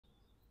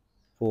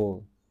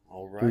4,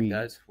 All right, 3,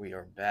 guys, we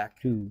are back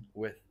 2,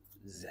 with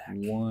Zach.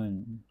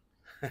 1.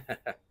 Good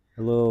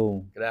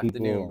Hello,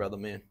 afternoon, people. brother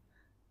man.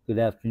 Good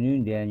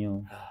afternoon,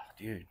 Daniel.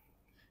 Dude,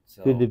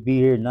 Good to so be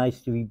here.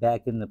 Nice to be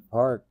back in the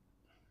park.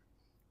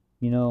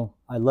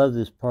 I love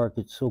this park.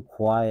 It's so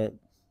quiet,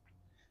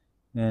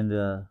 and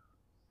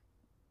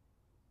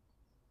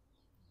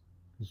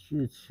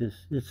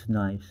it's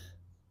nice.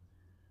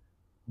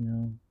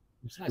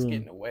 it's It's nice really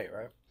getting away,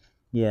 right?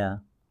 yeah.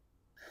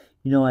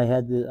 I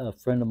had a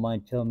friend of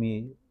mine tell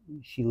me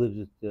she lives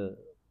at the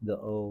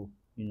O,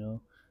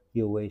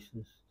 the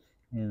Oasis,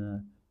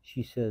 and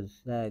she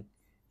says that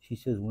she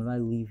says when I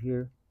leave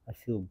here, I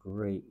feel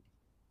great.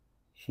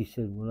 She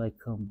said when I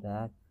come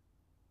back,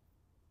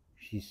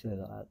 she said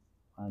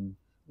I'm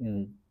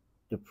in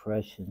a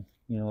depression,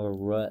 a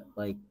rut.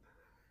 Like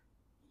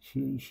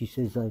she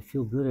says I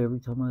feel good every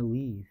time I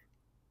leave,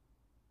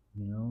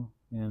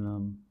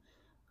 and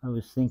I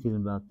was thinking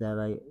about that.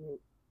 I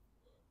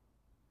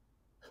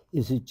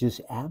Is it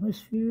just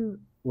atmosphere,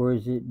 or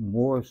is it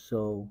more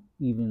so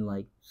even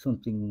like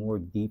something more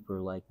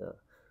deeper, like a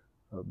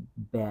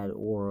bad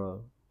aura,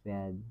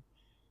 bad,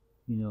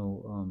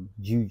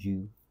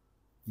 juju,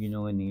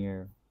 in the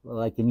air,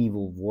 like an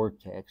evil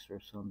vortex or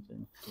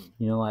something?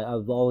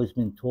 I've always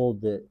been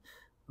told that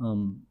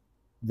um,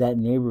 that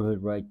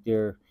neighborhood right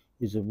there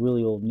is a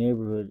really old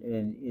neighborhood,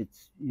 and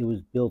it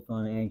was built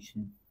on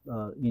ancient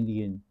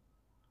Indian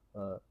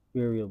uh,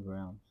 burial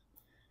grounds,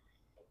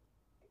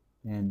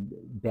 and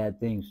bad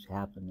things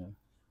happen there.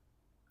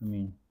 I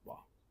mean,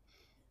 Wow.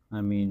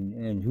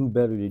 and who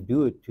better to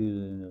do it to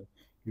than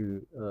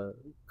your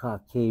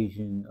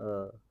Caucasian,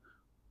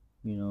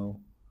 you know,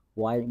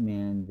 white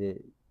man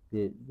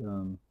that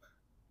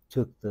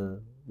took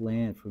the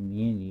land from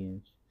the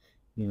Indians.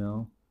 You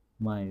know,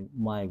 my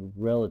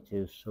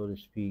relatives, so to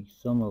speak,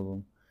 some of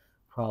them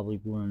probably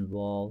were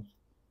involved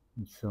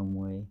in some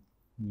way.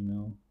 You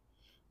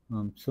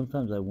know,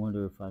 sometimes I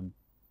wonder if I'm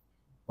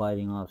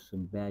biting off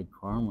some bad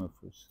karma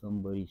for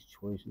somebody's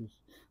choices,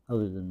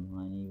 other than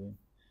mine, even.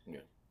 Yeah.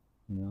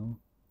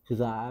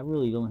 Because I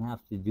really don't have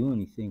to do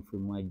anything for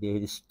my day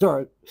to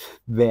start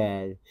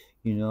bad.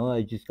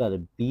 I just got to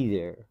be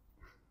there.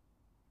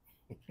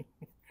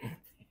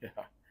 Yeah.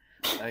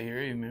 I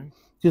hear you, man.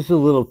 Just a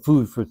little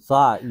food for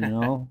thought.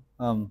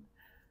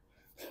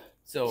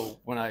 So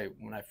when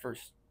I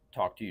first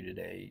talked to you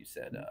today, you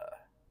said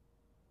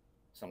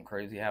something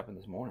crazy happened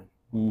this morning.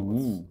 Well,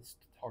 let's hmm let's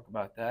talk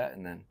about that,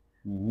 and then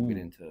we'll get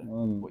hmm into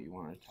what you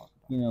wanted to talk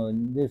about.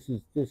 and this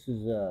is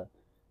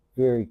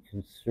very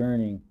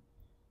concerning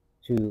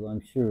to,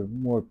 I'm sure,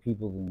 more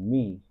people than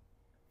me.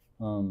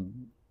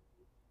 Um,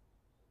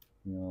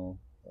 you know,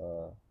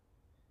 uh,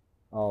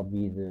 I'll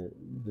be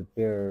the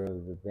bearer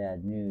of the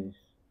bad news.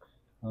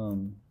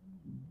 Um,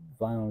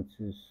 Violence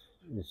is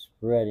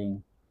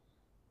spreading,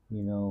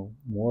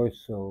 more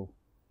so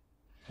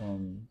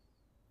um,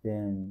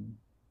 than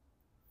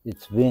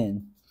it's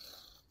been.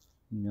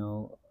 You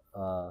know,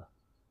 uh,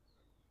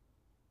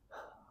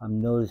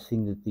 I'm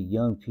noticing that the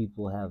young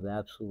people have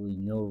absolutely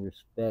no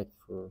respect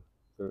for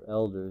their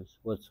elders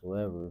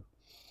whatsoever,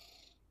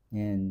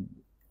 and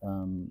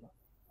um,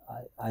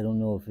 I don't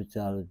know if it's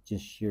out of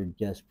just sheer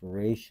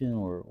desperation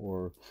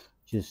or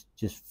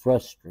just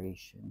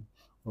frustration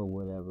or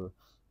whatever.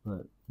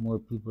 But more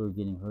people are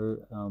getting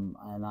hurt,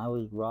 and I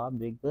was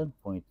robbed at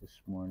gunpoint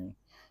this morning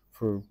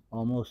for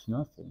almost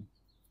nothing.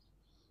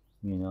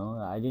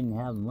 I didn't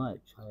have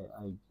much.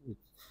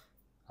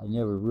 I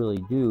never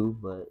really do,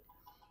 but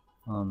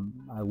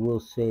I will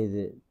say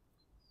that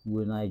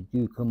when I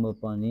do come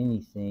up on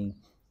anything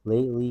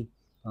lately,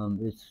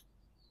 it's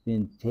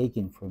been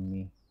taken from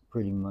me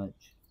pretty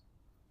much.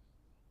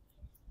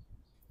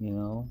 You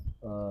know,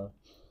 uh,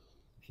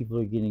 People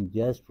are getting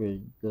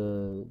desperate.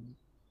 The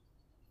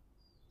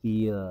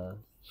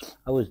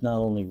I was not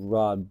only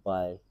robbed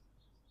by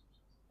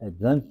at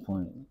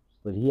gunpoint,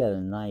 but he had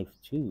a knife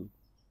too.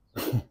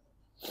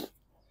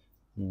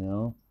 You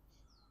know,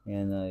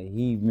 and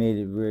he made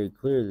it very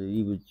clear that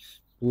he would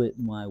split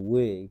my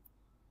wig.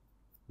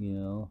 You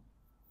know,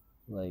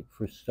 like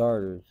for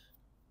starters.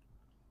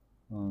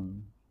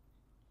 Um,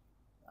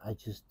 I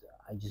just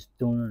I just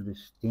don't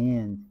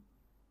understand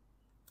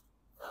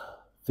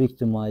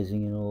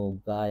victimizing an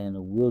old guy in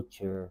a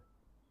wheelchair.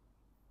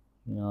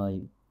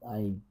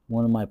 I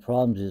one of my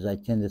problems is I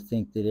tend to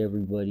think that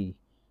everybody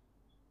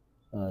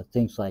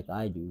thinks like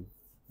I do,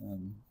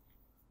 and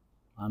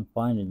I'm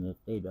finding that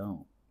they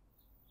don't.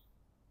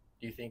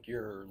 Do you think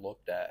you're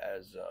looked at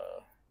as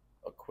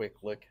a quick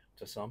lick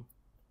to some,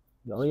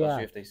 Oh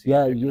especially yeah, if they see you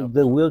yeah. picking up or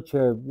The something?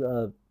 wheelchair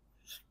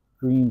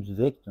screams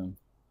victim.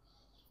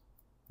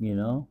 You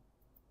know,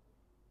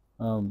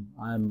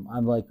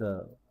 I'm like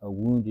a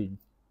wounded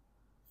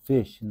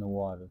fish in the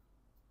water.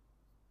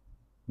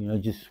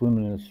 Just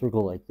swimming in a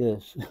circle like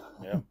this,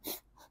 Yeah.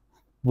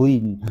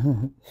 bleeding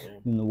Yeah.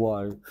 in the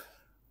water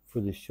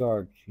for the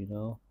sharks.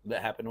 Did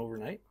that happen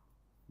overnight,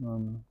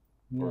 Um,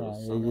 or yeah,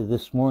 was sunrise?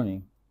 this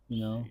morning,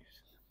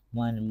 Jeez.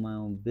 minding my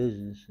own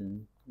business,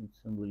 and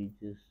somebody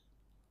just.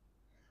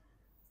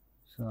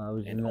 So I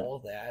was And in. all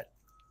that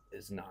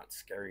is not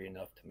scary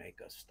enough to make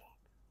us stop.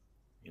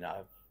 You know,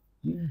 I've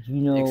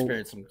You know,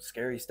 experienced some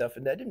scary stuff,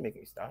 and that didn't make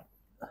me stop.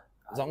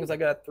 As long as I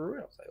got through it,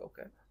 I was like,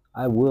 okay.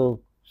 I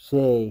will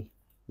say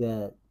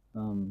that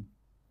um,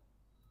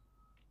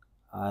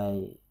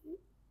 I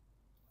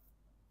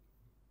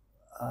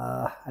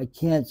I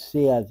can't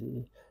say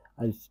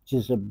I've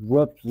just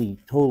abruptly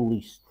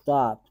totally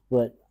stopped,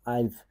 but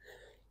I've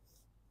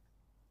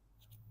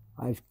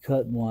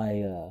cut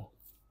my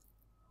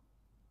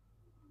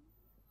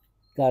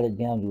got it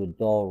down to a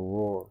dull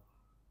roar,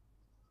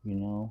 you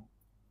know,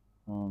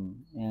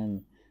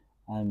 and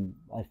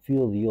I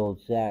feel the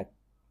old Zack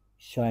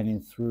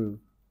shining through,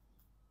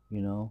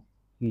 you know,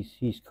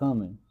 he's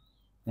coming,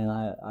 and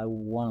I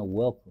want to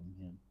welcome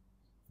him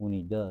when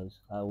he does.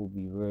 I will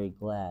be very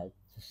glad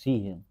to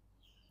see him.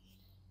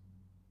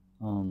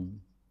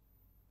 Um,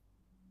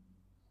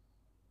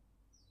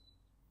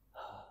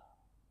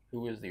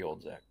 Who is the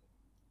old Zack,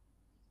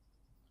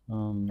 or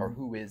um,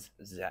 who is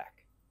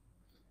Zack?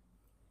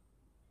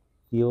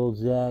 the old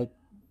Zack,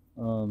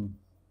 um,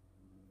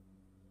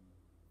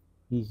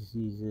 he's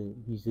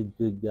a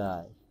good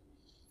guy.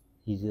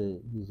 He's a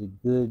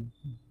good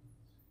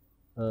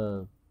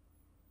uh,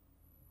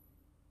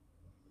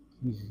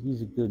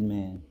 he's a good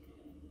man.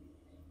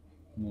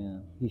 Yeah,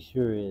 he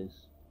sure is.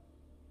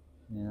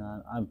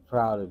 And I'm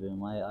proud of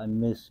him. I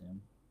miss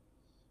him.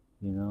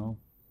 You know,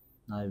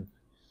 I've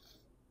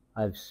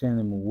I've sent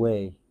him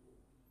away.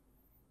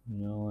 You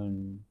know,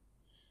 and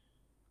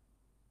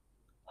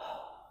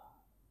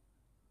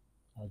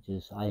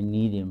I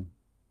need him.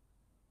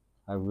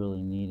 I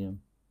really need him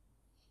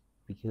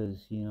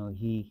because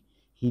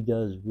he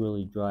does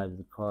really drive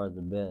the car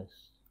the best.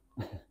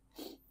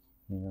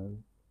 You know,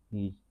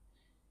 he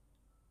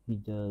he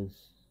does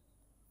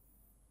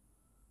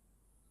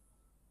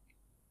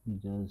he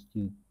does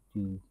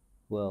do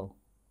well.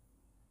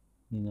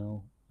 You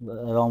know,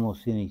 at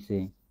almost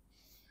anything.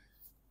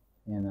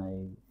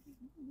 And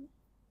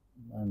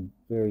I'm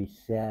very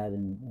sad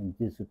and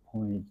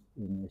disappointed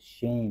and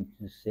ashamed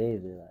to say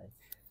that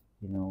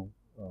you know,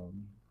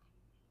 um,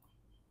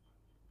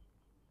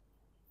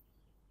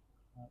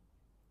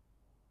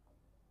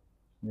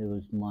 it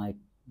was my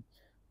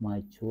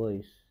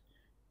choice,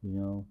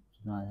 to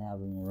not have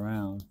him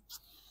around,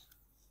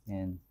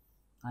 and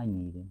I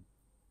need him.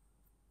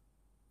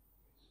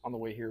 On the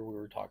way here, we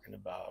were talking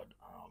about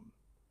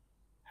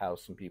how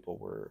some people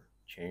were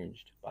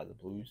changed by the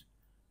blues.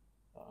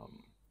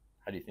 Um,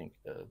 how do you think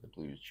the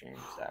blues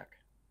changed Zack?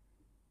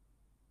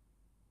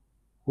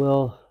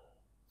 Well,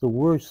 the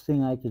worst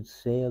thing I could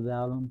say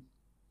about him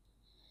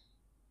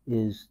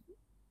is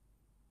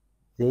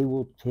they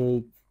will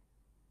take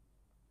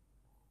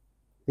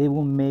they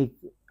will make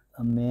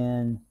a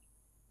man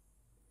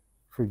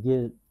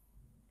forget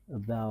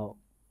about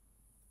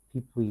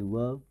people he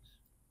loves,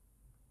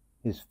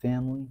 his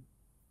family.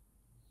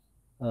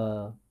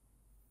 Uh,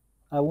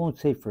 I won't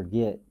say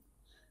forget.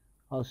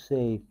 I'll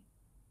say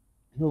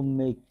he'll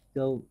make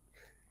they'll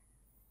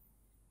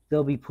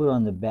be put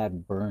on the back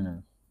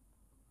burner,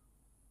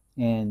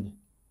 and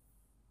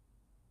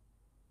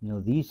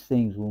these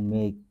things will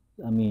make.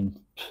 I mean,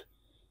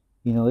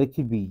 it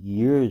could be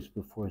years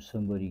before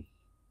somebody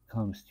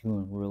comes to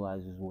and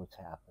realizes what's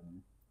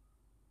happening.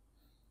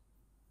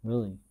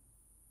 Really,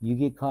 you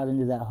get caught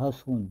into that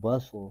hustle and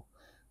bustle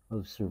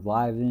of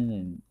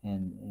surviving,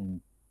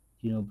 and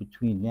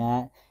between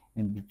that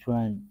and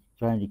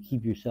trying to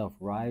keep yourself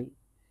right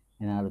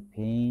and out of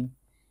pain,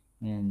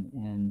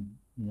 and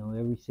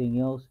everything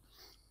else,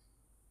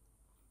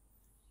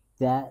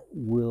 that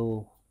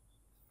will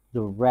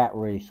the rat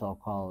race, I'll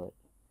call it.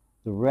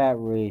 The rat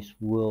race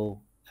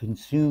will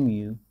consume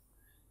you,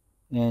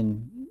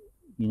 and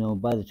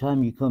by the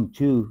time you come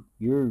to,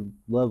 your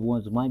loved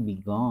ones might be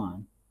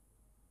gone.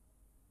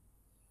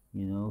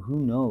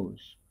 Who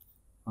knows?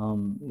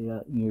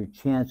 Yeah, your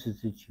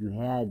chances that you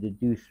had to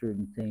do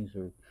certain things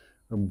are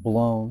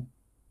blown,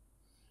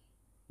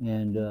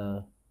 and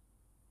you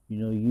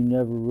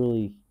never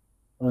really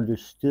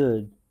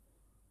understood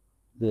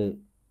that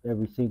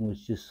everything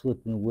was just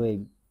slipping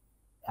away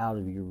out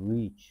of your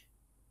reach.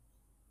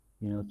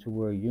 To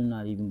where you're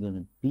not even going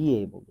to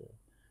be able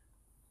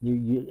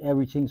to.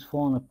 Everything's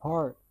falling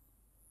apart,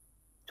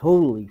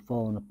 totally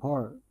falling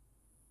apart,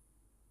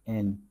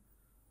 and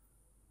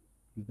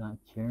you're not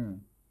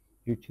caring.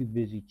 You're too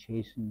busy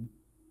chasing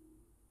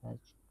that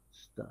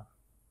stuff.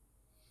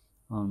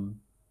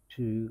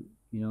 To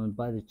and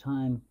by the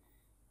time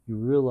you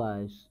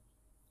realize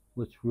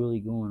what's really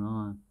going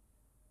on,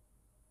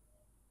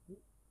 it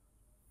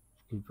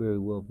could very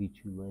well be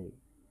too late.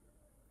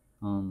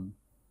 Um,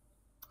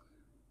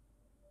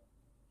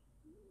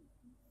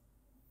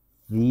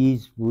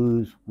 these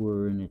blues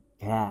were an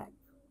attack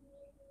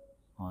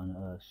on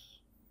us.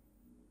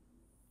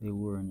 They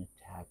were an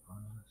attack on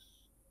us.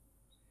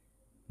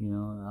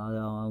 I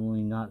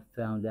only not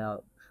found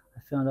out. I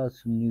found out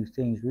some new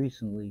things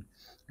recently.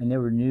 I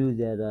never knew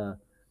that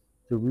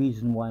the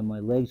reason why my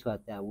legs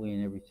got that way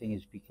and everything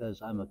is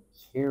because I'm a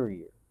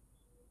carrier.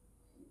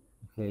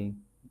 Okay,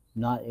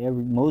 not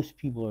every most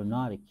people are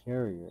not a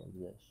carrier of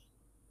this.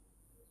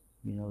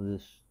 You know,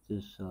 this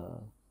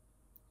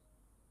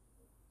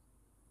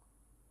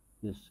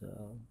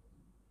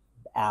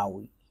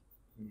owie,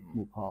 Mm.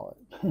 we'll call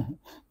it.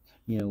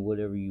 You know,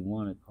 whatever you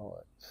want to call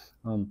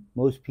it.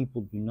 Most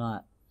people do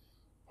not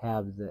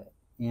have the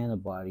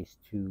antibodies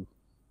to.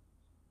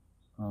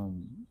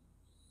 Um,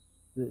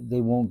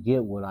 they won't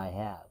get what I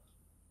have.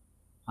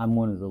 I'm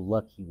one of the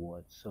lucky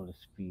ones, so to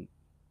speak.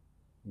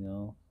 You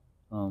know,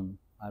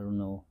 I don't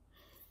know.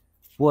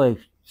 Boy,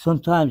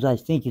 sometimes I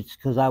think it's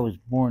because I was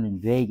born in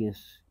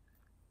Vegas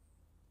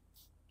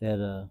that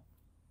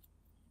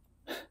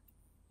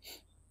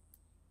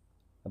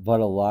I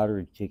bought a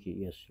lottery ticket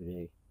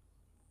yesterday,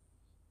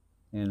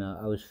 and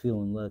I was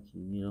feeling lucky.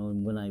 You know,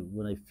 and when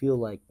I feel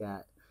like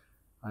that,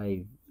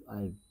 I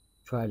I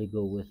try to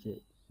go with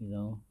it. You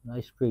know, and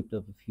I scraped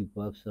up a few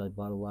bucks, so I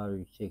bought a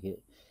lottery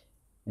ticket,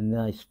 and then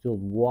I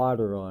spilled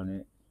water on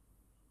it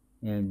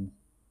and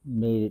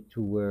made it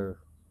to where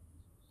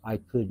I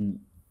couldn't,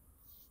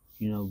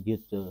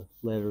 get the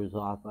letters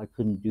off. I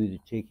couldn't do the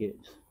ticket,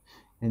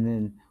 and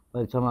then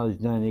by the time I was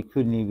done, it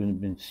couldn't even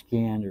have been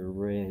scanned or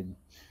read.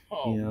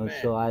 Oh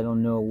So man, I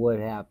don't know what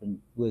happened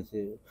with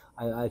it.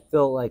 I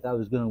felt like I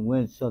was going to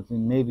win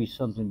something, maybe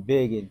something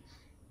big, and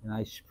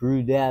I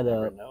screwed you that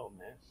never up. know,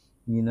 man.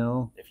 You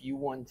know, If you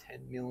won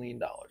 $10 million,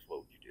 what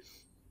would you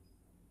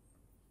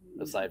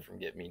do aside from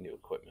get me new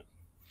equipment?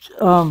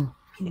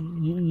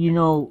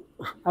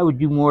 I would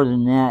do more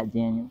than that,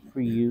 Daniel,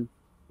 for you.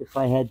 If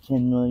I had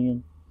 10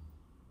 million,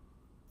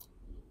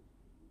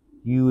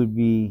 you would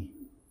be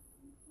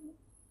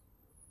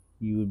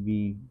you would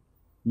be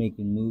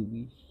making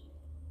movies.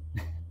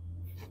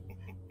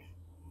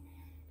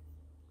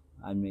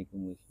 I'd make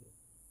them with you.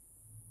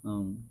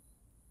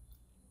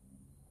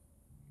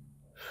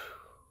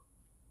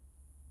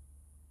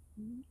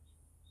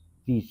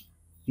 These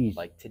these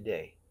Like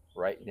today,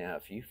 right now,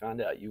 if you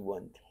found out you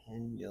won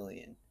 10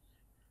 million,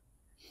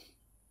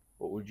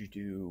 what would you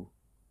do,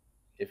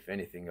 if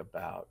anything,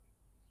 about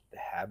the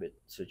habit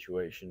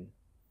situation,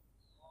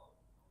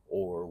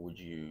 or would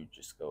you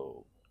just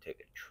go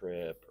take a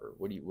trip, or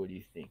what do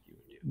you think you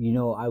would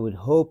do? I would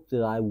hope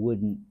that I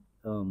wouldn't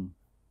um,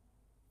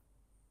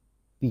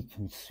 be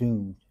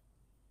consumed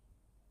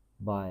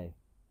by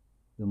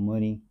the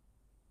money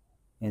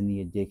and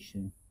the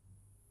addiction,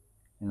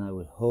 and I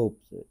would hope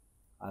that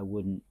I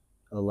wouldn't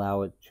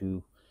allow it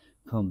to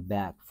come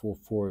back full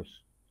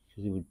force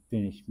because it would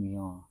finish me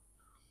off.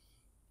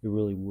 It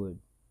really would.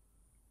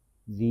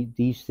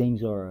 These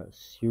things are a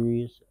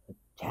serious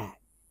attack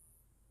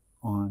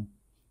on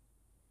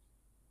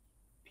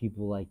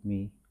people like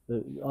me,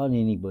 on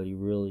anybody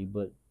really,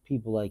 but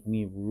people like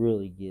me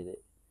really get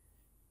it.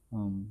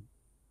 Um,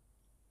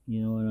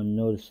 and I'm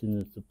noticing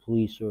that the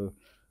police are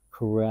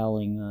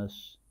corralling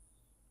us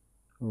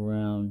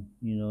around.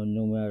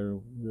 No matter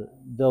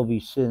they'll be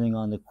sitting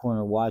on the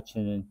corner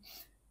watching, and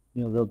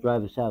they'll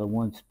drive us out of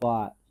one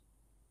spot,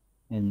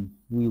 and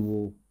we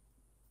will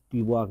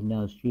be walking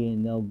down the street,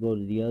 and they'll go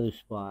to the other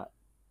spot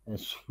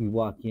as we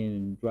walk in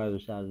and drive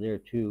us out of there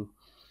too.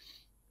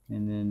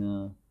 And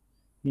then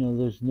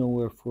there's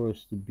nowhere for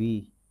us to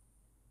be,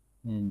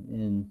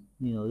 and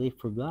they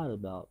forgot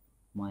about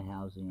my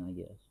housing. I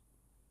guess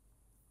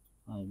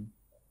I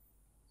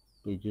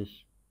they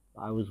just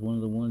I was one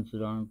of the ones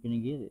that aren't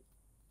going to get it.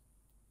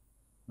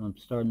 I'm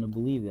starting to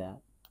believe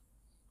that.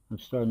 I'm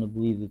starting to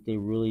believe that they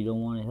really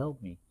don't want to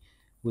help me.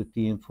 With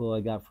the info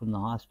I got from the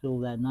hospital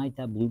that night,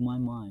 that blew my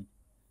mind.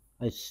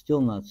 I'm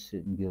still not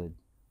sitting good.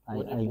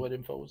 What I what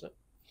info was that?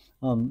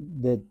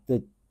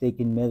 that they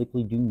can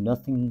medically do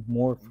nothing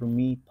more for Mm.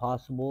 me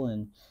possible,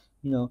 and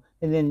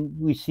then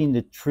we seen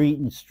the treat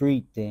and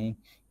street thing,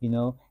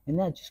 and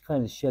that just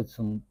kind of shed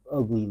some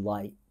ugly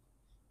light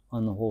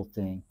on the whole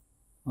thing.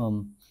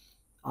 Um,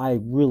 I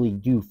really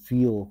do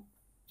feel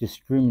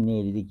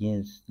discriminated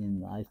against,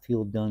 and I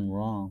feel done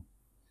wrong.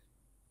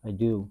 I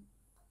do,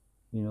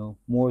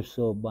 more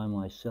so by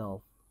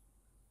myself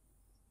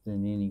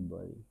than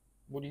anybody.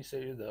 What do you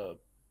say to the?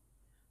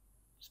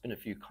 There's been a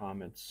few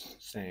comments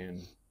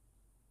saying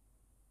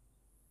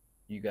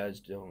you guys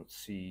don't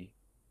see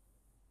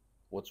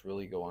what's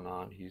really going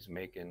on. He's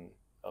making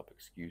up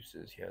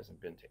excuses. He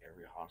hasn't been to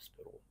every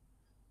hospital.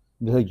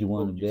 What would But you you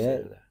what want to would you say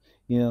bet? to that?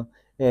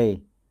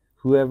 Hey,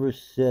 whoever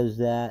says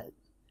that,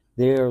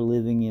 they are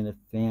living in a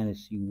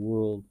fantasy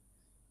world.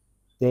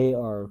 They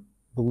are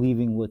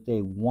believing what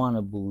they want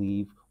to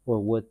believe or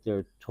what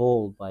they're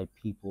told by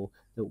people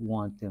that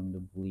want them to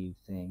believe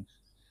things.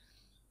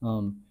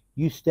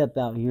 You step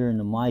out here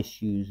into my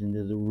shoes,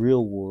 into the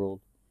real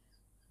world,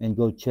 and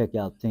go check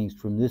out things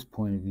from this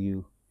point of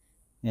view.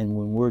 And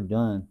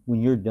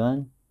when you're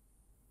done,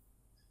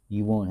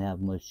 you won't have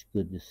much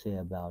good to say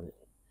about it.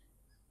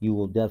 You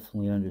will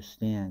definitely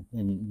understand,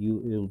 and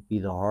it'll be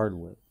the hard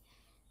way.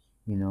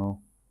 You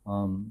know,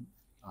 um,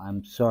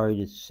 I'm sorry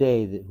to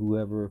say that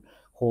whoever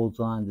holds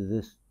on to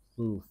this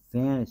little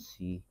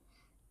fantasy,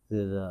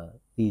 that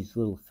these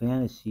little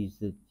fantasies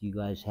that you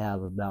guys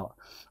have about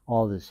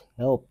all this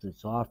help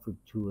that's offered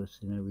to us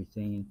and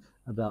everything, and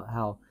about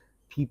how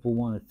people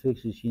want to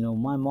fix us.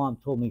 My mom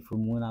told me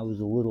from when I was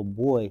a little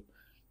boy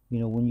You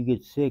know, when you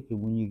get sick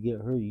and when you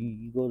get hurt,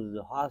 you go to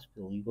the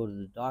hospital, you go to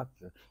the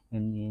doctor,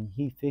 and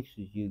he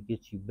fixes you,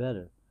 gets you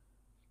better.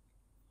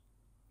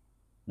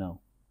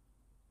 No,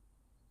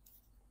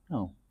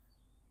 no.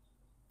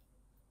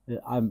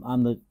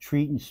 I'm the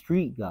treat and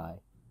street guy.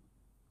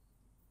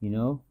 You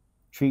know,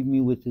 treat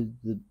me with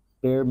the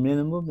bare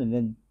minimum, and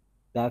then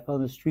back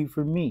on the street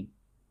for me.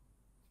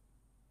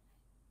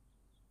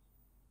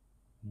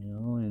 You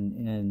know,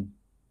 and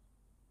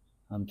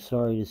I'm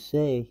sorry to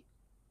say,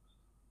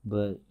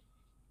 but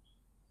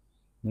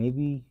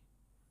maybe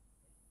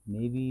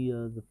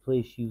the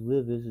place you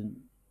live isn't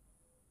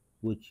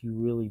what you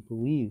really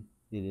believe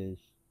it is.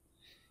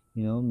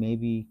 You know,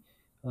 maybe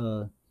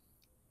uh,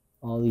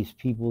 all these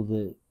people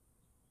that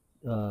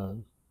uh,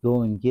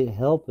 go and get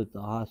help at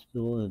the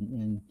hospital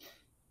and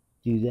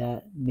do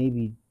that,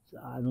 maybe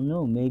I don't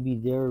know, maybe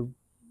they're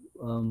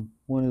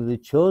one of the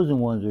chosen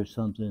ones or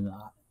something.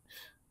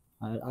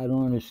 I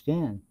don't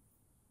understand.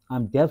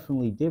 I'm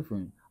definitely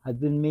different.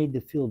 I've been made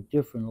to feel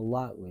different a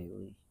lot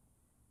lately.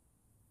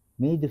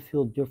 Made to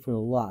feel different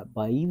a lot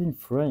by even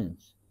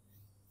friends,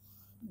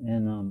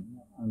 and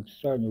I'm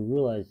starting to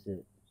realize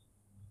that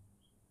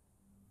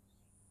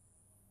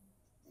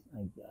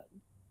I,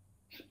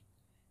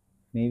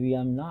 maybe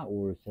I'm not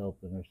worth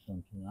helping or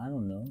something. I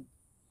don't know.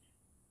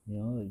 You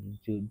know,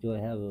 do I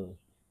have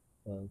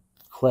a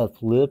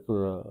cleft lip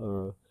or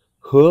a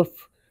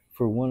hoof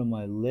for one of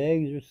my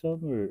legs or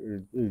something,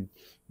 or you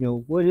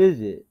know, what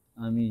is it?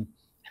 I mean,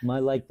 am I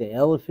like the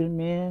Elephant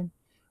Man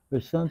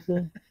or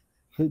something?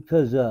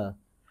 Because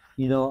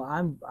you know,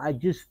 I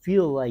just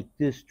feel like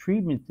this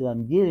treatment that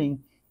I'm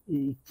getting,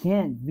 it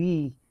can't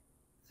be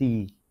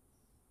the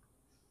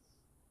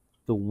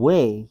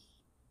way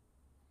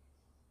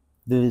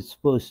that it's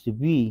supposed to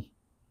be.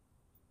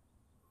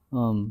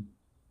 Um,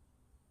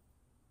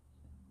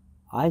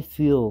 I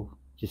feel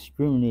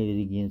discriminated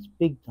against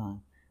big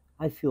time.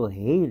 I feel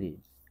hated.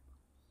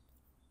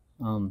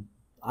 Um,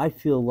 I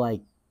feel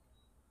like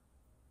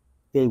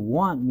they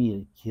want me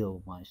to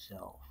kill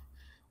myself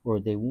or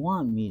they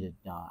want me to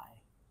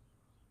die.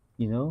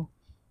 You know,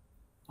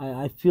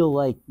 I feel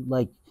like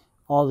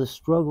all the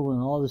struggle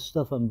and all the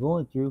stuff I'm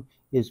going through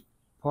is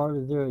part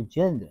of their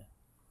agenda.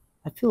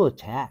 I feel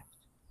attacked,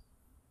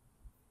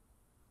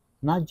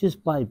 not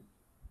just by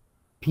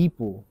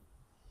people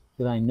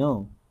that I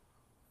know,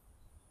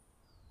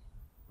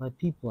 by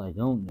people I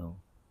don't know,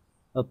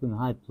 up in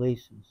high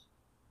places.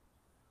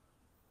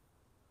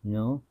 You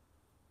know,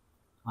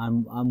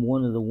 I'm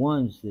one of the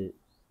ones that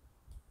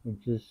are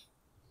just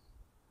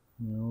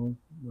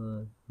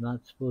not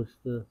supposed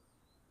to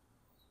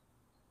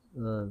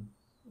uh,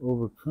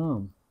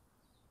 overcome.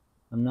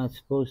 I'm not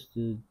supposed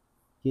to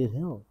get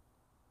help.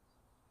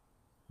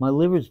 My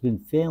liver's been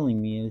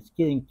failing me, and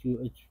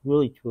it's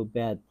really to a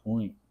bad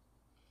point.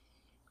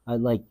 I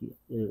like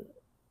uh,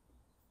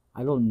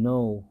 I don't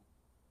know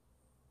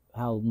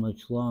how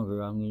much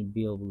longer I'm going to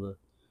be able to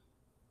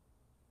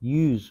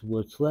use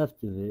what's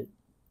left of it.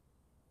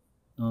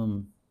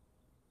 Um,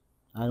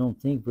 I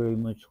don't think very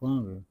much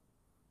longer.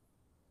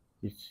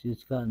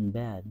 It's gotten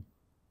bad,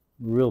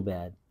 real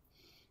bad,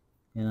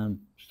 and I'm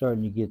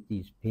starting to get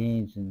these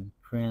pains and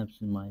cramps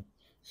in my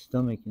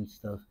stomach and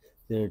stuff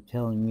that are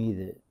telling me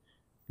that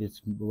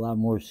it's a lot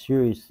more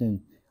serious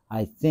than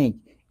I think,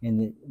 and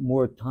that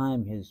more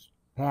time has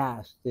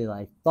passed than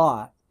I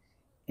thought,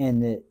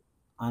 and that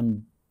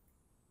I'm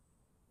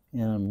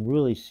I'm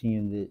really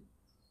seeing that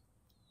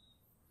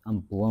I'm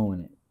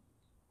blowing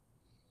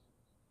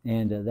it,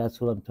 and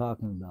that's what I'm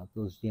talking about.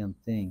 Those damn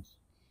things.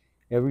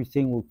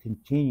 Everything will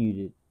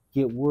continue to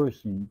get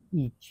worse and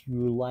eat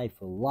your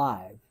life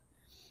alive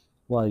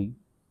while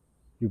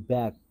you're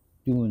back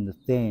doing the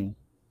thing,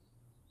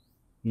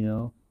 you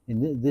know.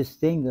 And this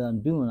thing that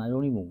I'm doing, I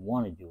don't even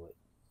want to do it.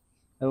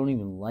 I don't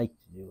even like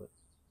to do it.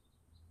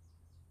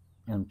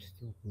 And I'm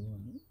still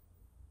doing it.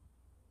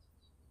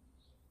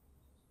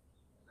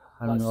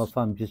 I don't know Last if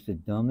I'm just a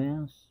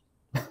dumbass.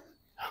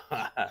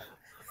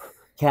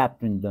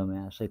 Captain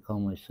Dumbass, I call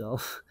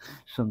myself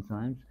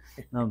sometimes.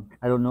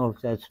 I don't know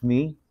if that's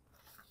me,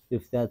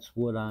 if that's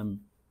what I'm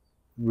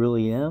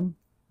really am,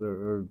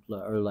 or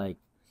like,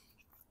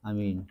 I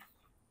mean,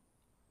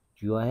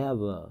 do I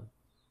have a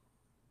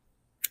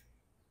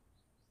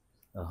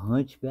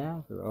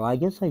hunchback? Or I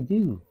guess I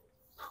do.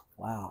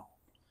 Wow.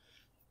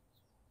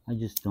 I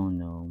just don't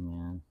know,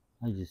 man.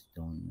 I just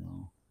don't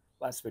know.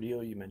 last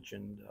video you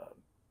mentioned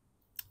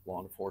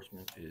law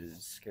enforcement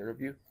is scared of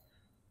you.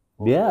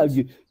 Yeah,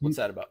 What's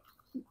that about?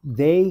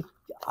 they,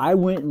 I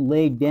went and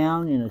laid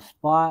down in a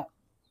spot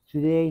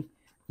today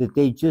that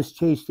they just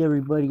chased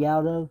everybody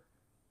out of.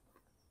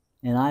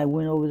 And I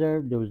went over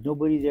there. There was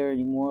nobody there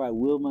anymore. I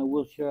wheeled my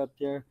wheelchair up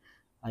there.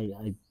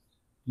 I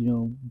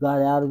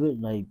got out of it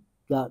and I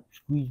got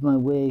squeezed my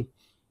way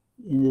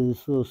into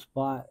this little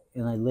spot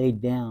and I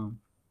laid down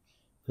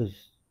because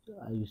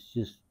I was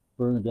just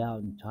burned out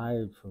and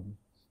tired from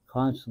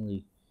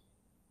constantly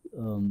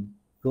um,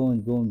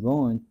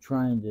 going,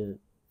 trying to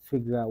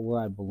figure out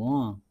where I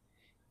belong,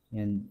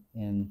 and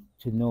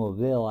to no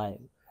avail. I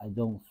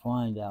don't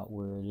find out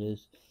where it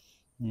is,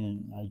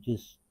 and I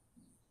just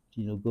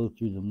go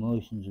through the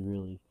motions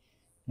really.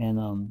 And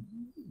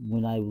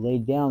when I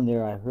laid down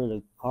there, I heard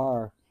a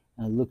car,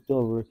 and I looked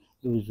over.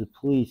 It was the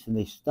police, and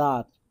they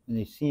stopped, and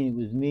they seen it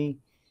was me,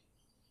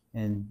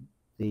 and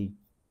they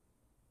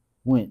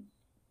went.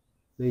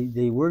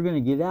 They were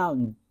gonna get out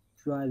and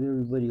drive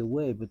everybody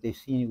away, but they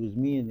seen it was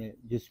me, and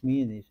just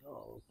me, and they said,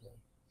 "Oh, okay,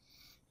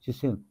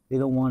 just him." They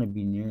don't want to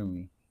be near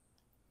me.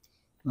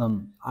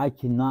 I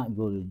cannot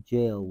go to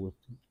jail with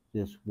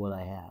this what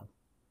I have.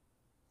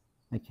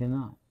 I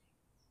cannot.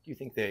 Do you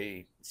think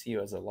they see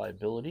you as a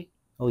liability,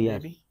 Oh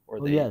yes. maybe, or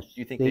Oh they? yes. Do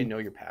you think they They know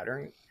your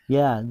pattern,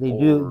 Yeah, they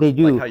do. or They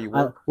like do. how you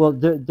work? Well,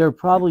 they're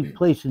probably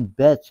placing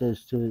bets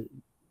as to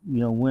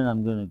when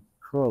I'm going to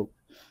croak.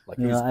 Like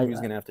You know,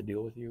 who's gonna have to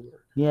deal with you? Or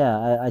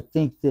yeah, I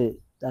think that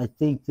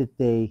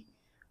they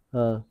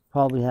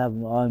probably have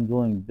an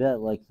ongoing bet,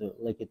 like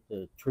at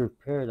the Turf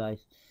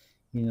Paradise.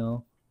 You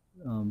know,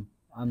 um,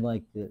 I'm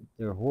like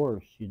their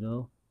horse.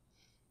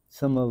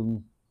 Some of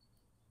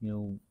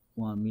them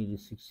want me to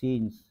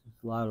succeed, and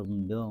a lot of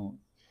them don't,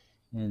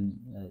 and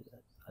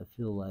I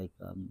feel like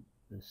I'm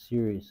a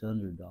serious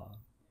underdog.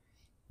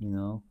 You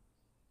know,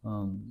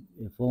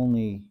 if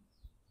only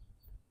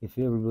if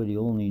everybody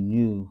only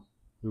knew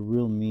the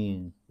real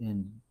me,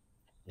 and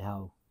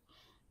how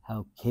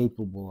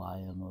capable I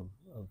am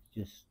of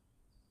just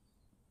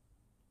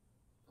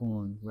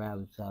pulling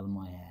rabbits out of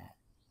my hat.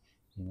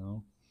 You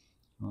know,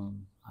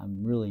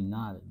 I'm really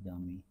not a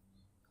dummy.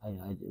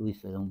 At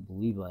least I don't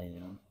believe I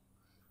am.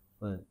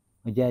 But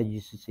my dad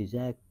used to say,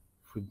 Zach,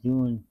 for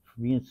being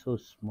so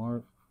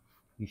smart,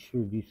 you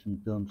sure do some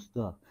dumb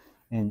stuff.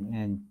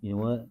 And you know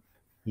what?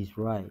 He's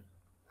right.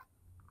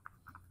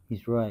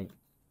 He's right.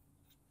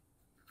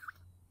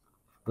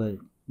 But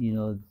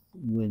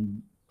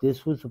when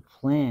this was a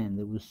plan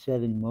that was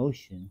set in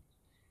motion,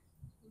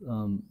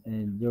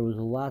 and there was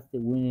a lot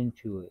that went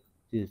into it.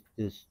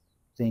 This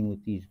thing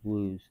with these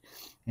blues,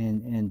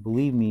 and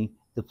believe me,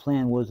 the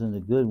plan wasn't a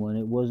good one.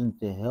 It wasn't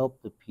to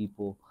help the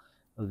people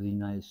of the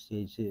United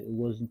States. It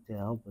wasn't to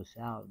help us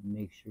out and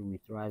make sure we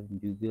thrive and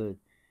do good.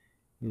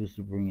 It was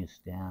to bring us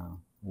down,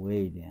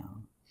 way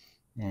down,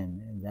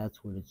 and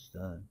that's what it's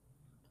done.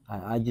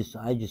 I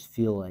just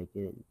feel like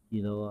it,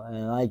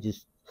 and I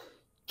just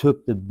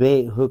took the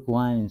bait, hook,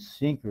 line, and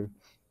sinker,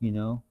 you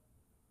know.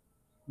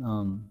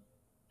 Um,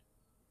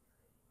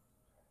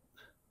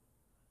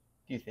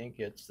 do you think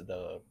it's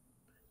the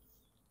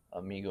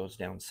amigos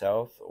down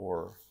south,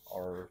 or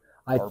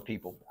I our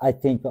people? I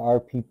think our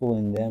people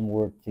and them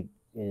work to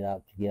get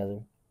out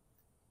together.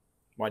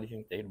 Why do you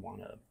think they'd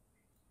want to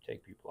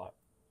take people out?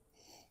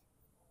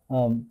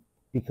 Um,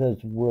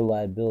 because we're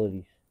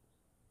liabilities.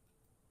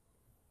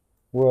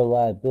 We're a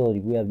liability.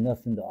 We have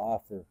nothing to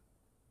offer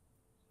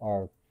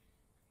our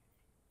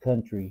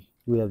country.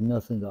 We have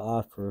nothing to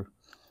offer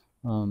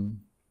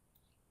um,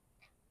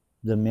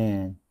 the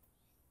man.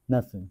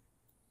 Nothing.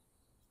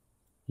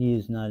 He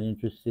is not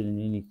interested in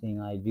anything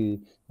I do.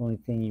 The only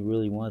thing he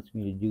really wants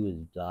me to do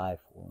is die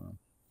for him,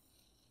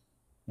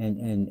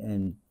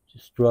 and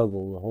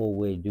struggle the whole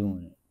way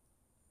doing it.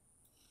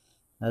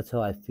 That's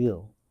how I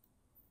feel.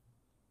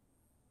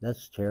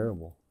 That's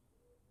terrible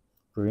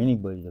for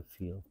anybody to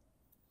feel.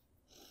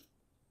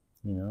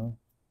 You know.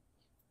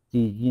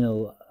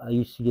 I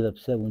used to get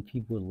upset when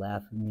people would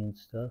laugh at me and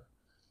stuff.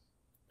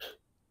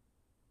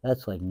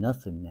 That's like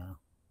nothing now.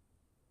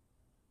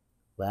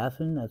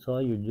 Laughing, that's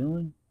all you're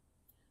doing?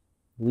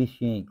 At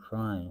least you ain't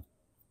crying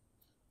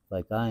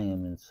like I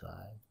am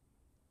inside,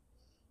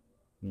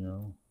 you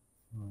know?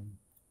 Um,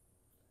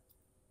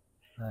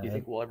 Do you I,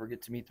 think we'll ever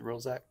get to meet the real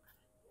Zach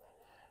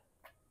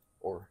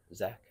or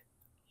Zach?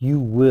 you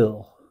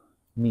will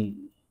meet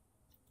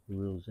the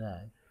real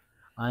Zack.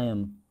 I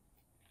am,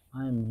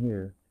 I am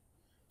here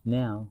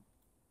now,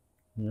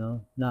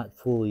 not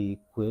fully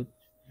equipped,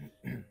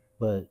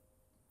 but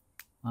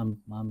I'm,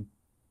 I'm,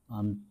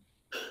 I'm,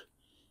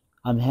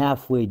 I'm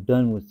halfway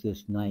done with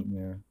this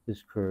nightmare,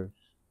 this curse.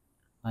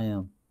 I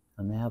am.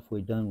 I'm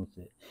halfway done with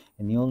it.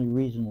 And the only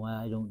reason why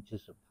I don't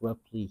just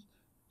abruptly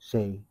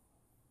say,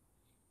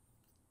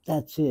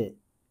 that's it,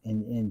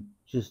 and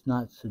just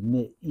not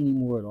submit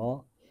anymore at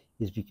all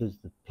is because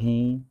the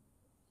pain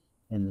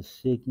and the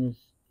sickness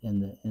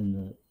and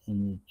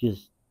the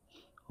just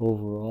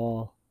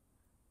overall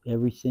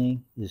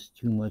everything is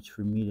too much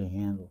for me to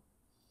handle.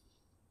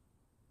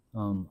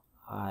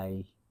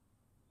 I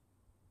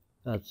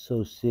got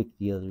so sick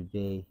the other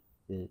day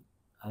that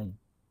I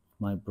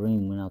my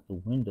brain went out the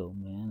window,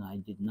 man. I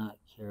did not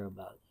care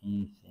about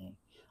anything.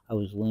 I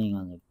was laying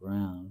on the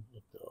ground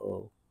at the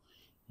O,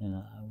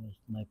 and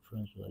my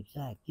friends were like,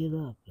 Zach, get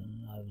up.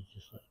 And I was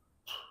just like,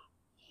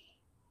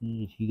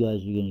 if you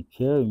guys are going to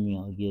carry me,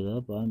 I'll get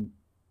up.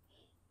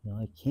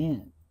 I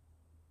can't.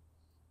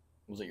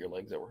 Was it your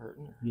legs that were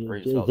hurting, or You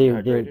you just felt they're,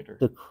 dehydrated, or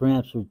the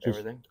cramps are just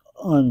everything?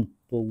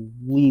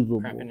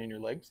 unbelievable. Cramping in your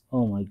legs,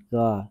 Oh my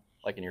God.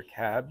 like in your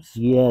calves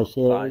or Yes,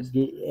 thighs?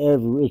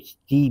 it's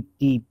deep,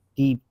 deep,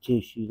 deep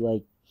tissue.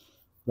 Like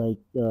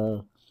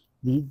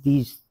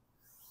these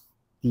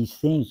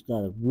things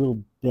got a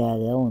real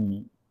bad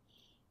element.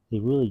 They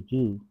really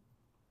do.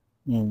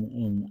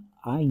 and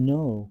I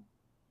know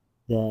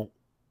that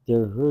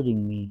they're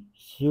hurting me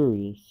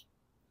serious,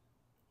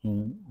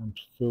 and I'm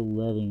still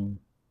letting them.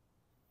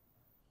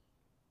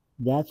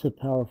 That's a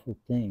powerful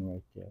thing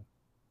right there.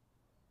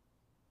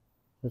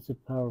 That's a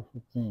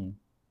powerful thing.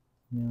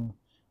 You know,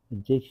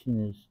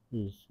 addiction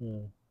is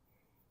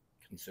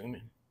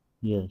Consuming.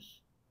 yes,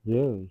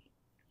 very,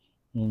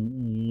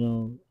 and you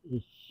know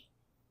it's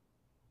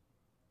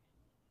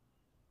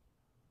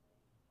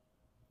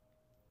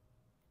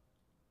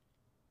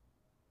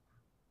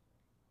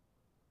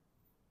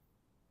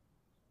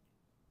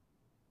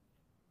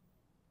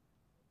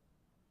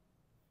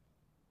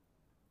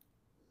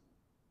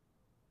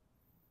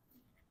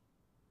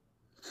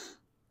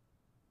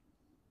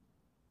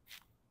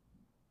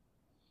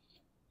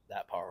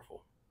That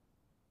powerful.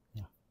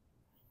 yeah,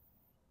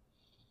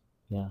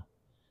 yeah.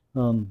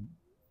 Um,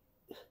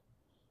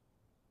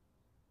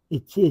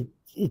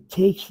 it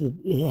takes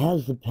it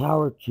has the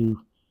power to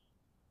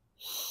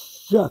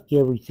suck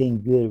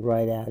everything good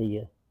right out of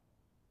you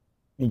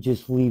and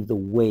just leave the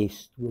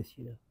waste with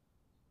you.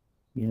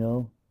 You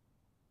know,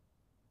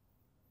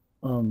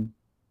 um,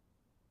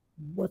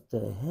 what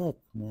the heck,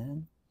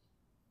 man?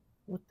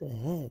 What the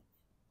heck?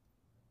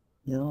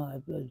 You know,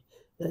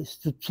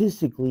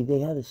 statistically, they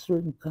had a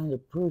certain kind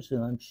of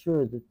person. I'm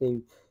sure that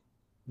they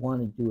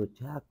wanted to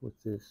attack with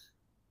this,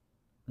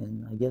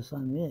 and I guess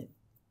I'm it.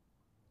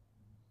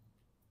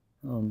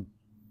 Um,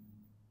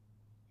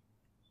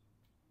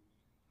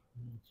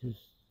 just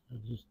I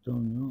just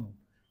don't know.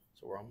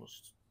 So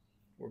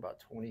we're about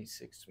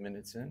 26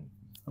 minutes in.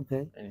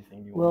 Okay.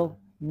 Anything you want to Well,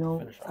 you know,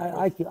 finish off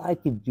with? I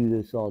could do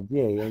this all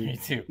day. Me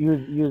too. You're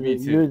Me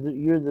too.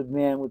 you're the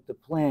man with the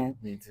plan.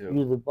 Me too.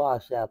 You're the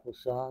boss,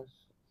 applesauce.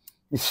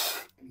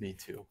 Me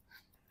too.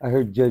 I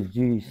heard Judge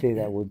Judy say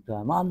that one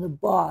time. I'm the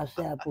boss,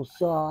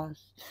 applesauce.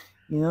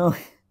 You know,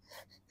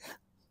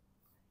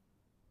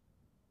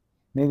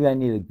 maybe I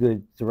need a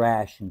good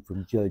thrashing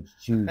from Judge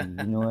Judy.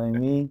 You know what I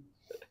mean?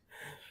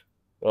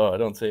 Oh,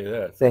 don't say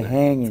that. The It's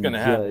hanging gonna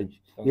happen.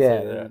 judge. Don't say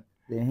Yeah, that.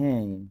 the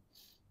hanging.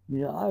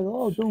 You know,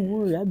 oh, don't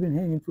worry. I've been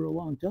hanging for a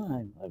long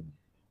time.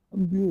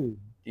 I'm good.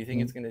 Do you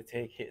think it's gonna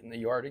take hitting the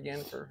yard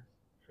again for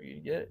you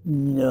to get it?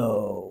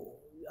 No.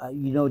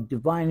 You know,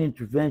 divine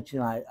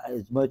intervention,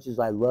 as much as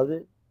I love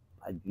it,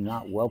 I do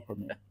not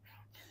welcome it.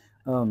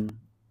 Um,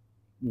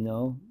 you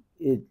know,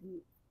 it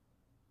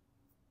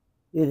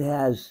it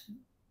has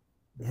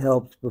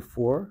helped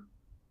before,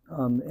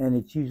 and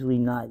it's usually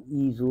not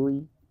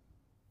easily.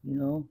 You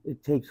know,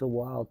 it takes a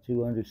while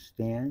to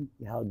understand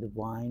how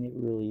divine it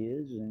really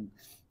is, and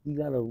you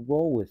got to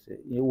roll with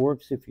it. It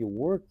works if you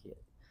work it.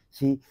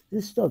 See,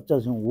 this stuff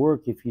doesn't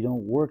work if you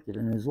don't work it,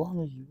 and as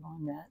long as you're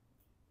on that,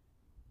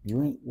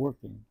 you ain't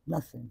working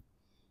nothing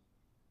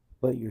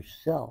but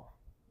yourself.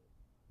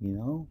 You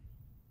know,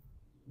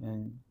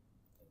 and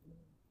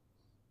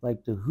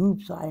like the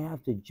hoops I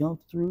have to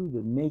jump through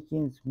to make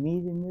ends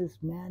meet in this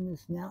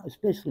madness now,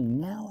 especially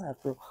now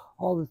after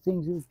all the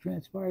things that have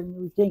transpired and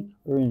everything,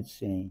 are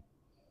insane.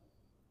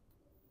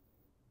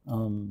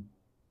 Um,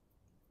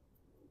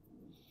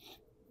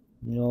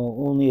 you know,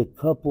 only a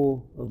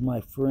couple of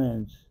my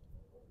friends.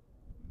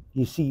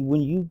 You see,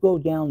 when you go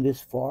down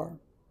this far,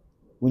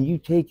 when you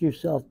take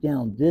yourself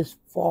down this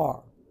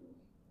far,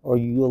 or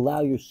you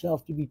allow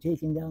yourself to be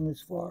taken down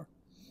this far,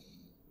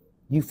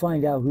 you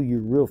find out who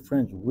your real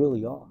friends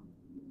really are.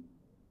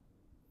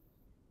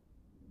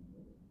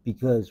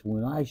 Because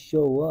when I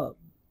show up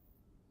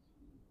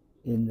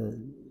in the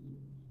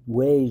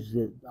ways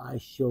that I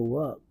show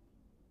up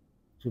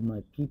to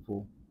my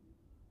people,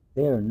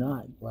 they are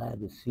not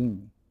glad to see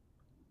me.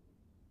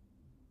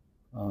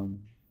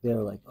 They're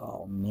like,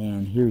 "Oh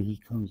man, here he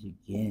comes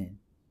again."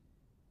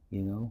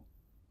 You know,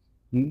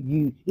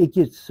 it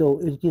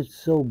gets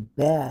so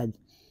bad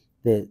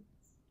that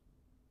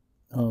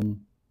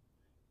um,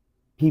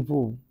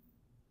 people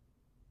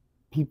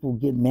people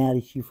get mad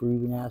at you for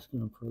even asking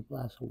them for a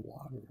glass of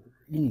water or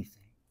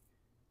anything.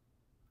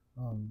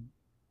 Um,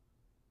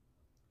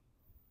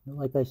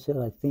 like I said,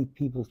 I think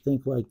people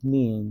think like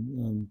me,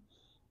 and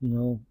you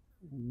know,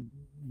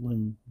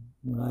 when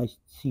I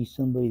see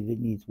somebody that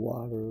needs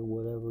water or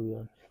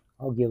whatever,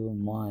 I'll give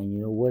them mine.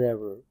 You know,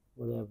 whatever.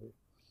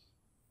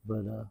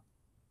 But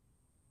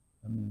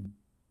I mean,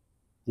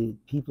 the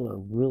people are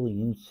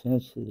really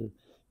insensitive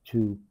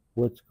to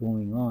what's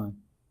going on,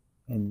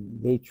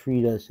 and they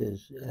treat us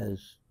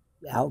as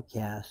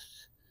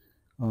outcasts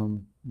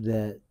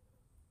that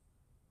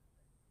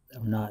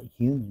are not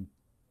human.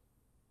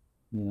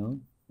 You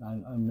know,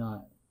 I'm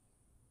not.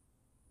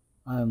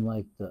 I'm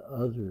like the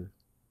other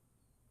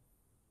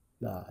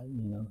guy.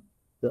 You know,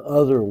 the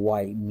other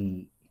white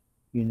meat.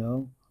 You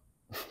know.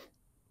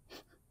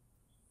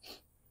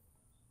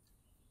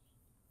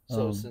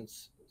 So Um,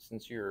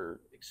 since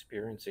you're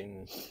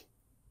experiencing,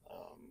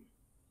 um,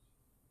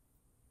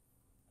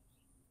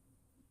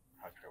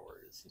 how can I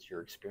word it? Since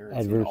you're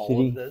experiencing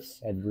all of adversity,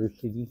 this,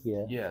 adversity.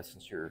 Yeah. yeah.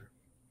 Since you're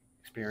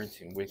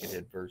experiencing wicked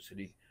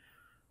adversity,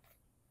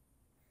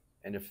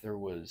 and if there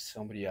was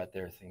somebody out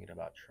there thinking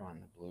about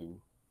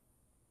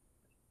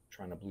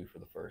trying to blue for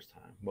the first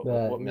time? What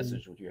But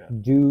message would you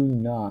have? do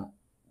not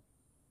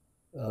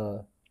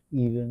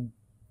even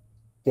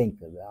think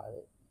about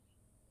it.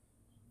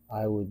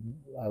 I would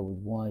I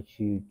would want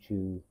you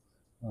to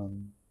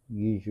um,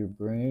 use your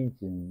brains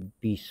and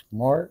be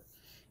smart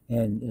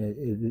and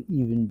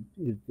even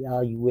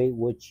evaluate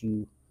what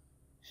you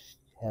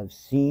have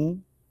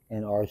seen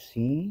and are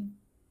seeing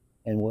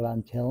and what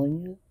I'm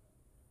telling you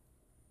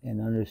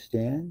and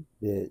understand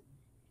that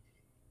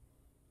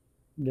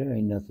there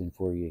ain't nothing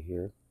for you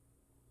here.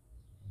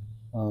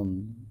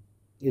 Um,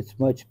 it's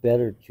much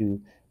better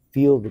to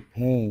feel the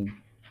pain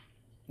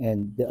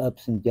and the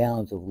ups and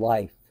downs of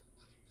life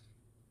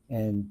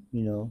and,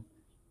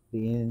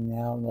 the in and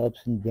out and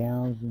ups and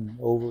downs and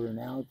over and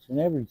outs and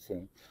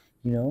everything,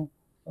 you know.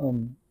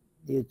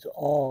 It's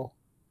all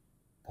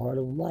part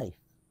of life.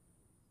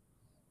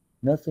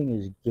 Nothing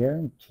is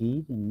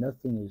guaranteed and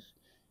nothing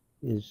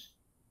is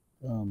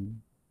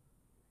um,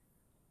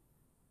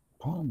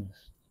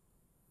 promised.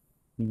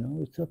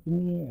 It's up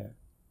in the air.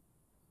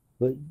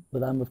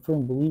 But I'm a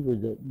firm believer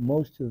that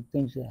most of the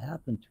things that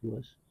happen to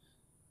us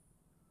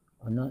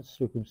are not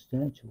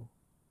circumstantial.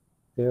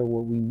 They're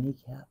what we make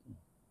happen.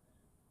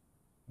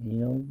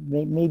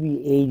 Maybe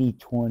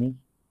 80-20.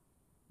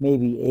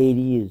 Maybe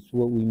 80 is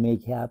what we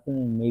make happen,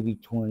 and maybe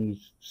 20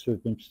 is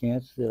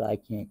circumstance that I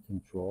can't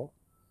control.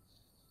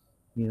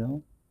 You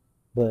know,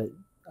 but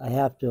I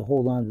have to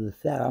hold on to the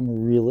fact I'm a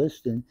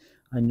realist, and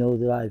I know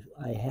that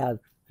I have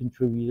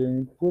contributed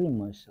in putting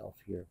myself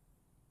here,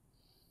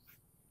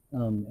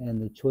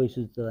 and the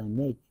choices that I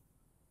make.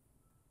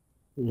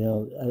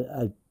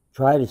 I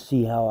try to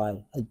see how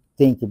I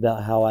think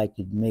about how I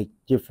could make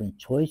different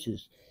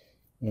choices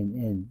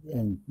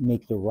and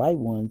make the right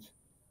ones,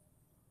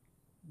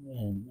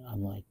 and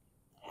I'm like,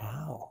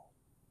 how?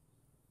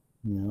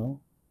 You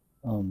know,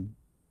 um,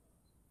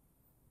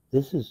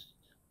 this is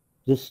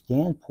this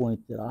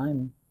standpoint that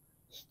I'm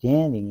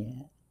standing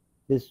at,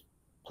 this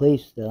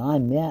place that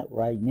I'm at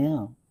right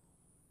now.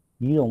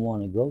 You don't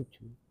want to go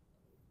to.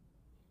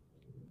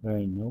 There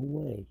ain't no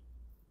way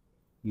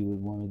you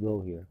would want to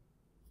go here.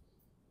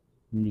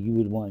 You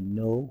would want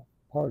no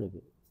part of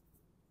it.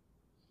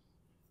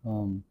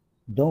 Um,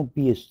 don't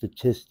be a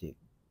statistic.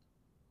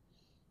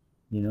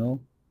 You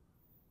know,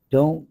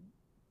 don't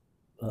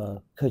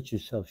cut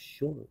yourself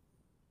short.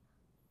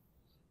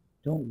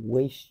 Don't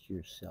waste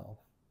yourself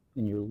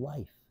in your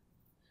life.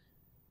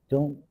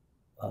 Don't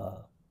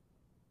uh,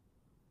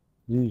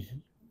 lose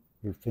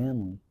your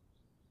family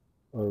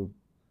or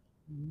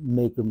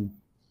make them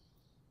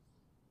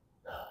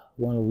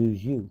want to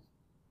lose you.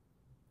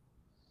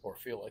 Or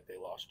feel like they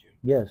lost you?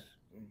 Yes.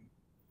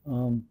 Mm.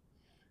 Um,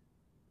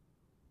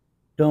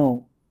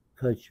 don't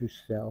cut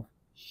yourself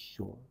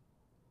short.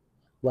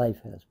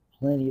 Life has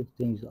plenty of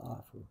things to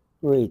offer,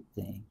 great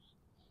things,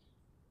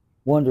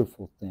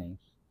 wonderful things.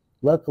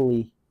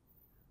 Luckily,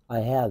 I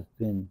have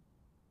been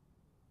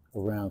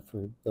around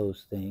for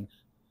those things,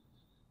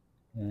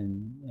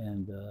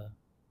 and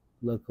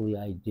luckily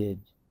I did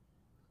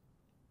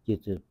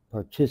get to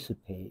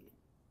participate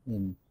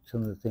in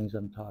some of the things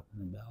I'm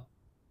talking about,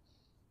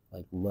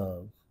 like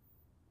love,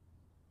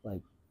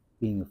 like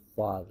being a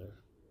father.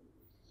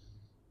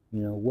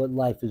 What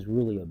life is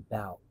really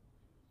about,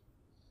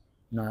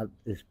 not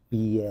this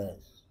BS,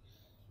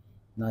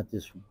 not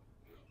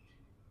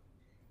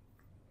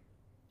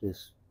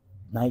this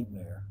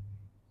nightmare.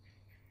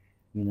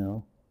 You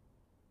know,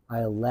 I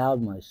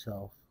allowed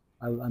myself.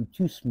 I'm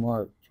too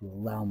smart to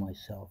allow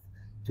myself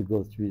to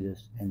go through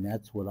this, and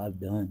that's what I've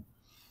done.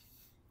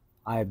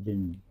 I've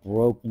been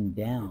broken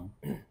down,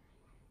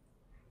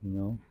 you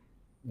know,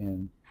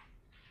 and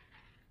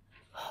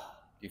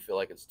Do you feel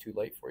like it's too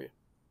late for you?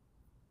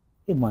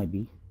 it might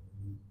be.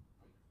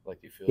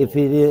 Like, do you If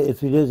feel it is,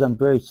 if it is, I'm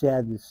very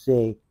sad to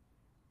say.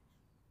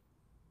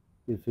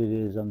 If it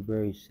is, I'm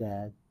very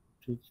sad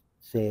to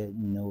say it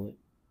and know it.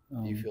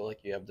 do you Um, feel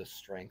like you have the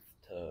strength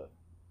to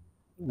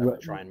ever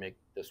right, try and make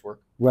this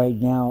work? right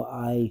now,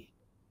 I,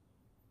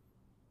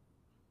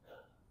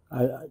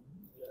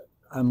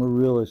 I'm a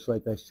realist.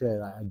 Like I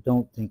said, I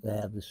don't think I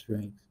have the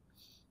strength,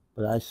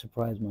 but I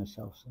surprise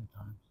myself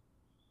sometimes.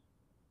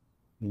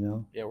 You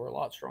know. Yeah, we're a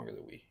lot stronger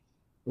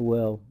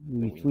Well,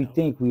 than we we we know.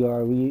 think we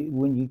are.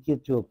 When you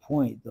get to a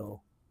point,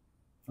 though,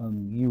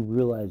 you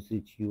realize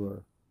that you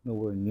are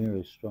nowhere near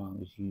as strong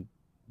as you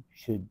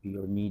should be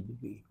or need to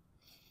be.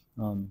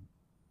 Um,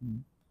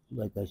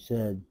 like I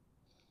said,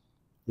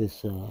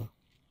 this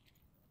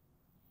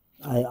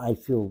I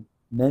feel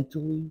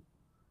mentally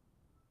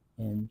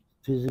and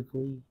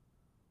physically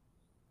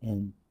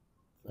and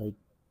like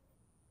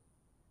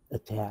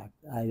attacked.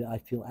 I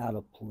feel out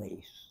of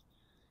place,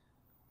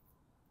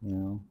 you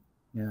know.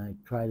 And I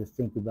try to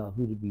think about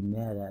who to be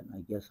mad at, and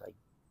I guess I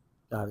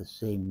gotta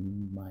say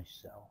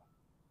myself.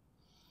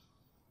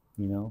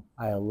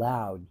 I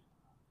allowed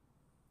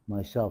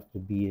myself to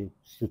be a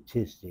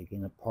statistic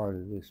and a part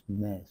of this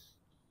mess.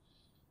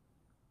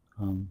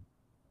 Um,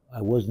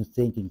 I wasn't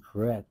thinking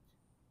correct.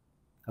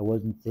 I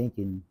wasn't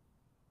thinking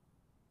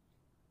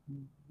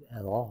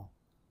at all.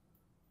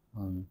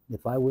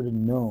 If I would have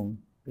known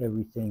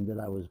everything that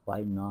I was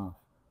biting off,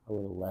 I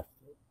would have left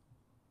it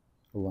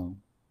alone.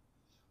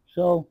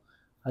 So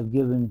I've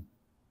given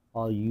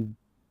all you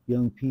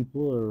young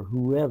people or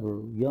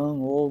whoever,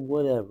 young, old,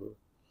 whatever,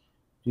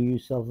 do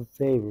yourself a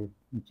favor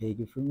and take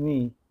it from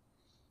me.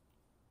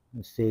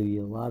 It'll save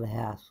you a lot of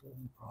hassle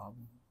and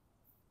problem.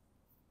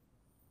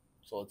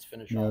 So let's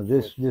finish You know, off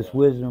this with this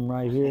wisdom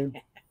right here,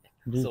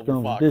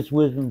 Silver Fox. this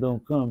wisdom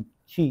don't come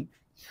cheap.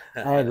 I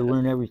had to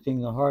learn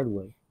everything the hard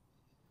way.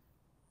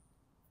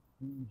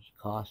 It's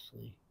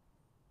costly.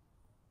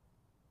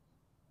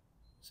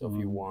 So if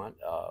you want,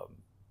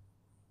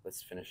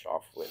 let's finish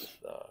off with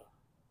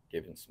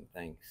giving some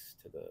thanks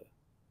to the.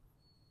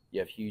 You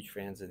have huge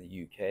fans in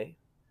the UK, and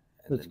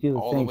Let's then give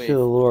all the thanks way. to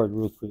the Lord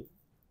real quick.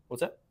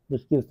 What's that?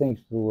 Let's give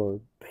thanks to the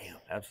Lord. Bam!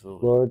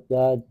 Absolutely. Lord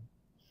God,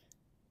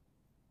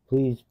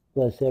 please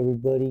bless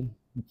everybody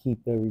and keep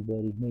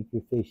everybody. Make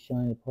your face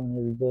shine upon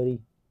everybody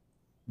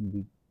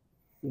and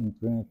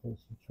grant us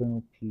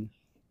eternal peace.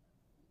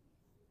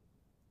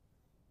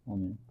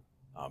 Amen.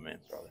 Amen,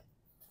 brother.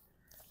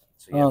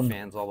 So you have Um,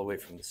 fans all the way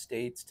from the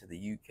States to the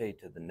UK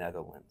to the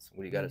Netherlands.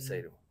 What do you got to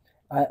say to them?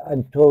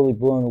 I'm totally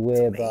blown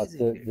away about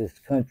amazing, dude. this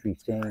country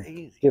It's thing.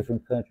 crazy.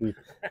 Different countries.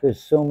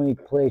 There's so many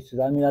places.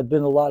 I mean, I've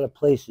been a lot of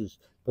places,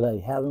 but I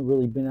haven't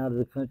really been out of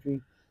the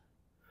country.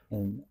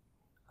 And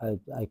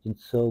I can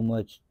so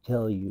much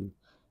tell you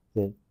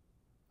that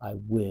I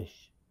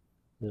wish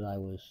that I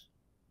was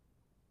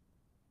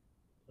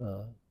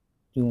uh,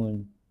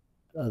 doing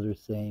other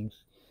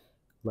things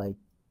like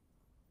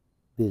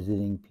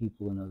visiting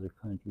people in other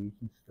countries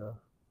and stuff.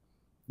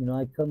 You know,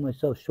 I cut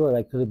myself short.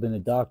 I could have been a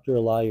doctor, a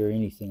lawyer,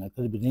 anything. I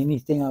could have been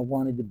anything I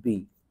wanted to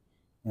be,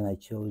 and I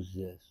chose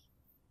this.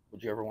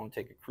 Would you ever want to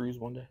take a cruise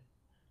one day?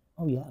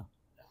 Oh yeah,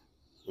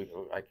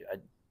 I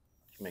can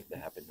make that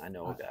happen. I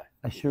know a guy.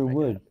 I We sure can make it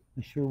would. happen.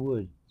 I sure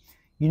would.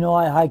 You know,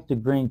 I hiked the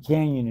Grand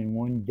Canyon in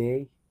one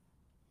day,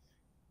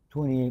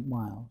 28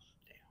 miles.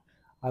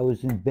 I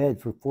was in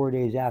bed for 4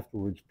 days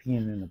afterwards,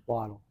 peeing in a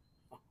bottle.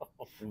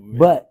 Oh,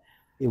 But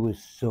it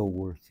was so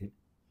worth it.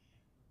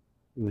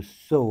 It was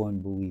so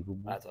unbelievable.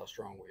 That's how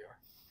strong we are.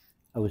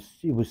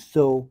 It was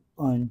so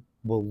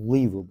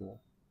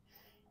unbelievable.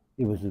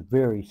 It was a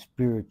very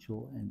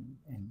spiritual and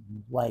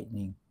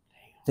enlightening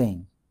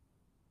thing.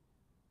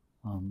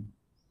 Um,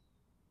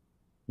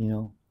 you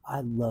know, I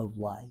love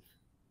life.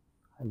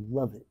 I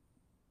love it.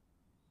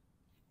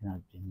 And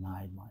I've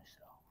denied myself.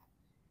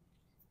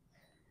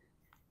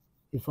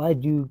 If I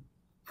do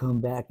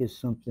come back as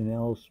something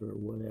else or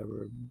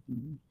whatever,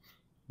 you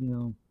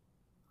know,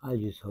 I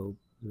just hope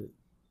that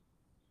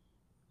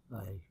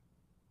I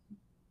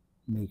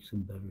make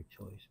some better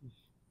choices.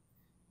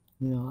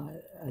 You know,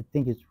 I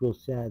think it's real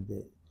sad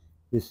that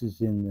this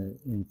is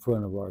in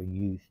front of our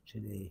youth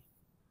today.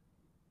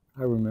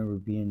 I remember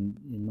being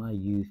in my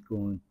youth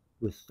going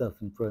with stuff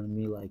in front of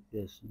me like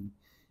this, and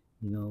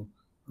you know,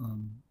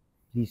 um,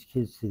 these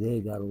kids today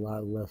got a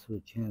lot less of a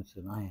chance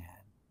than I had.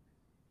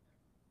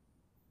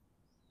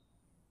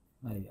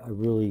 I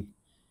really,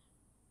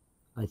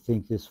 I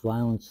think this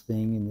violence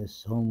thing and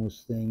this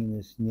homeless thing and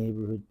this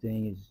neighborhood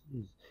thing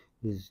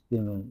is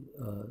gonna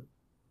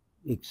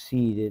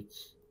exceed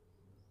its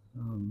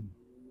um,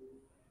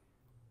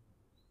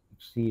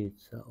 exceed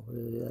itself.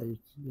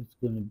 It's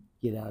gonna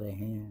get out of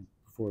hand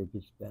before it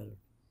gets better.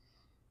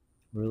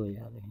 Really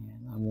out of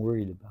hand. I'm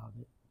worried about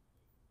it.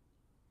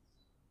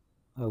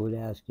 I would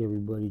ask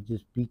everybody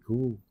just be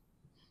cool.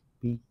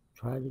 Be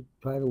try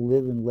to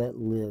live and let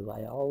live.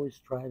 I always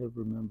try to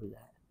remember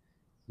that.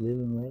 Live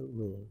and let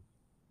live.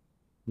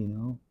 You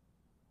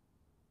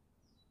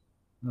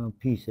know.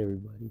 Peace,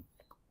 everybody.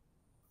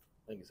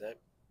 Thanks, Zack.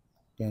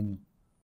 Daniel.